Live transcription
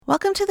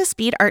Welcome to the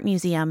Speed Art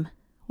Museum.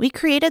 We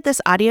created this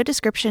audio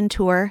description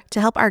tour to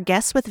help our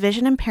guests with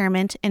vision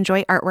impairment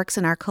enjoy artworks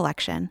in our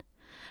collection.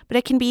 But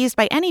it can be used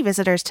by any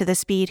visitors to the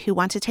Speed who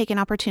want to take an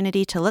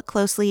opportunity to look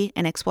closely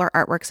and explore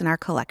artworks in our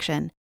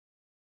collection.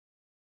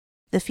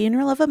 The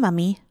Funeral of a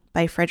Mummy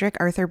by Frederick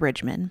Arthur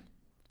Bridgman.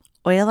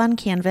 Oil on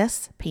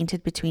canvas,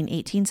 painted between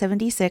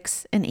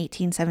 1876 and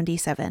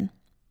 1877.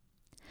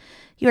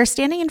 You are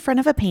standing in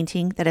front of a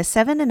painting that is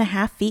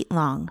 7.5 feet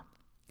long.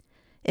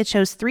 It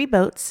shows 3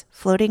 boats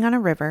floating on a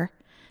river,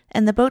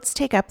 and the boats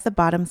take up the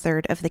bottom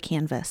third of the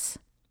canvas.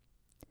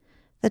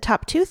 The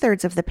top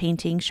 2/3 of the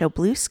painting show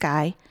blue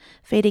sky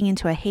fading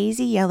into a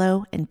hazy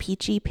yellow and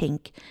peachy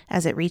pink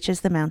as it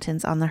reaches the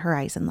mountains on the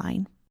horizon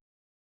line.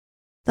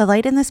 The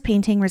light in this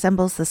painting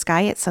resembles the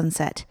sky at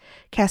sunset,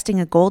 casting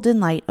a golden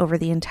light over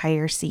the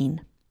entire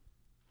scene.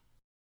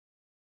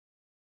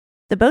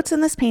 The boats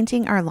in this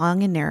painting are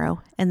long and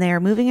narrow, and they are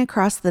moving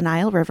across the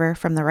Nile River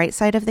from the right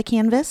side of the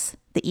canvas,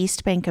 the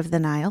east bank of the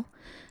Nile,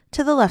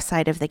 to the left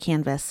side of the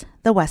canvas,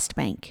 the west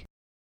bank.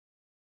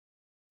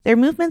 Their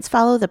movements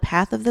follow the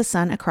path of the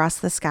sun across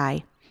the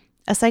sky,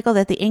 a cycle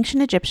that the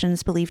ancient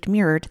Egyptians believed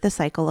mirrored the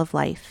cycle of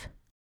life.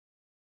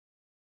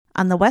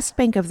 On the west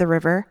bank of the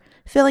river,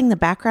 filling the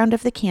background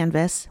of the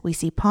canvas, we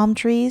see palm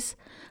trees,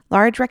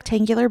 large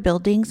rectangular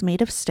buildings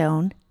made of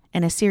stone,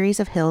 and a series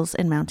of hills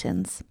and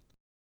mountains.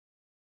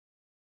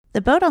 The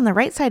boat on the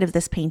right side of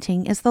this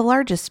painting is the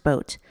largest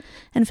boat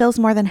and fills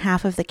more than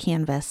half of the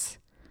canvas.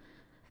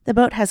 The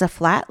boat has a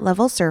flat,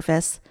 level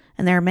surface,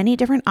 and there are many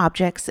different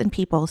objects and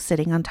people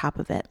sitting on top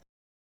of it.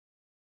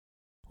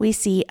 We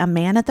see a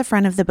man at the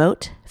front of the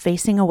boat,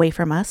 facing away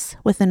from us,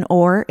 with an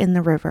oar in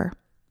the river.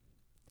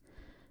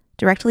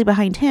 Directly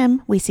behind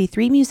him, we see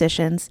 3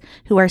 musicians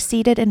who are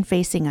seated and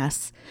facing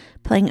us,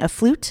 playing a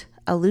flute,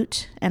 a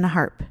lute, and a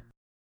harp.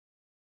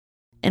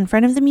 In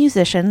front of the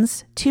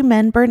musicians, 2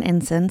 men burn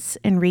incense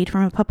and read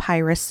from a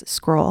papyrus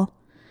scroll.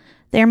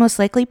 They are most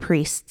likely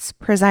priests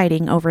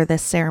presiding over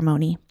this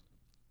ceremony.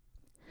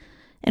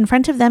 In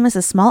front of them is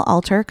a small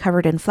altar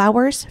covered in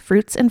flowers,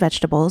 fruits, and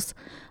vegetables,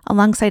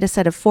 alongside a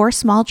set of 4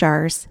 small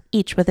jars,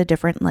 each with a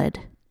different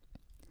lid.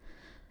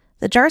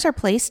 The jars are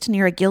placed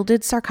near a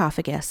gilded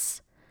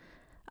sarcophagus.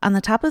 On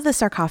the top of the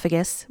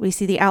sarcophagus, we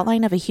see the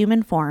outline of a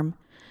human form,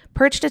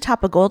 perched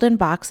atop a golden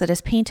box that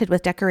is painted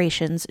with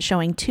decorations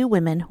showing 2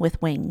 women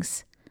with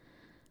wings.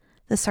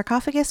 The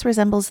sarcophagus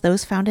resembles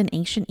those found in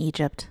ancient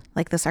Egypt,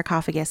 like the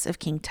sarcophagus of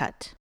King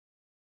Tut.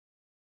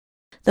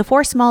 The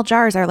 4 small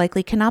jars are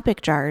likely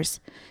canopic jars,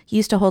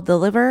 used to hold the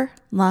liver,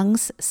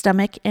 lungs,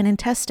 stomach, and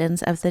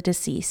intestines of the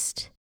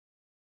deceased.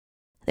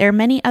 There are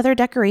many other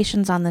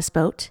decorations on this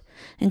boat,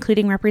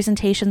 including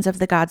representations of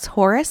the gods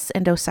Horus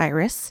and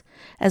Osiris,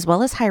 as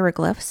well as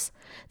hieroglyphs,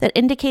 that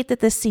indicate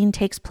that this scene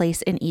takes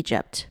place in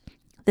Egypt.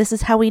 This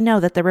is how we know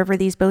that the river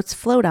these boats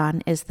float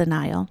on is the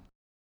Nile.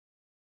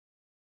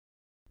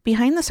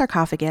 Behind the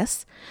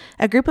sarcophagus,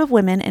 a group of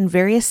women in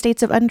various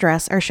states of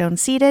undress are shown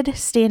seated,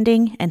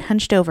 standing, and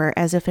hunched over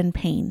as if in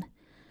pain.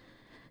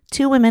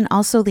 2 women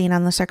also lean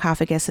on the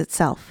sarcophagus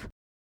itself.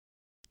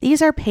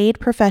 These are paid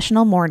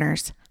professional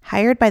mourners,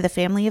 hired by the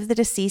family of the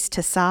deceased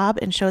to sob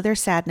and show their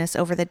sadness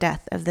over the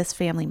death of this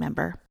family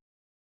member.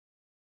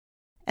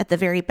 At the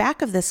very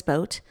back of this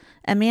boat,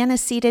 a man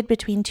is seated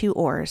between 2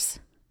 oars.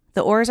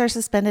 The oars are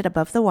suspended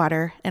above the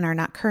water and are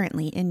not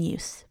currently in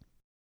use.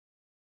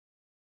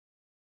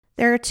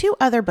 There are 2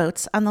 other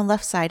boats on the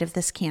left side of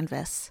this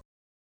canvas.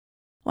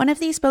 One of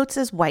these boats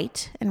is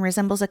white and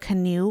resembles a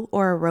canoe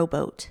or a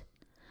rowboat.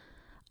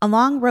 A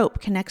long rope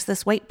connects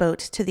this white boat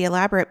to the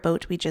elaborate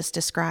boat we just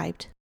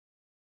described.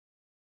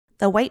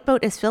 The white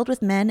boat is filled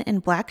with men in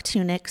black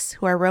tunics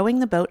who are rowing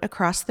the boat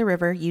across the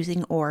river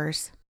using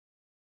oars.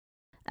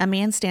 A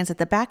man stands at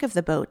the back of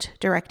the boat,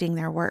 directing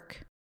their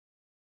work.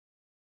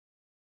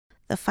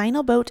 The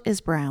final boat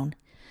is brown.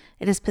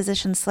 It is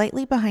positioned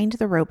slightly behind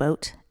the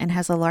rowboat and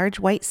has a large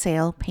white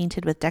sail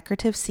painted with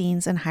decorative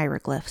scenes and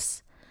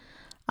hieroglyphs.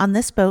 On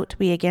this boat,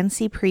 we again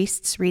see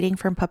priests reading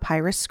from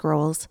papyrus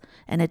scrolls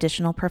and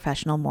additional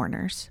professional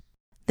mourners.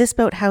 This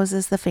boat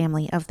houses the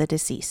family of the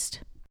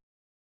deceased.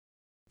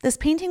 This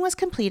painting was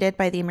completed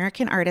by the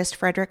American artist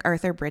Frederick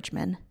Arthur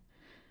Bridgman.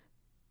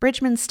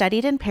 Bridgman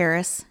studied in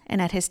Paris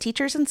and, at his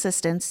teacher's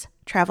insistence,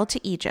 traveled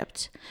to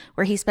Egypt,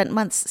 where he spent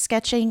months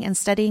sketching and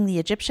studying the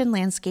Egyptian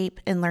landscape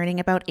and learning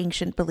about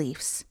ancient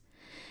beliefs.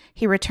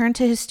 He returned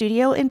to his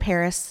studio in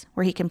Paris,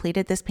 where he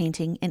completed this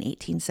painting in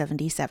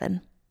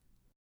 1877.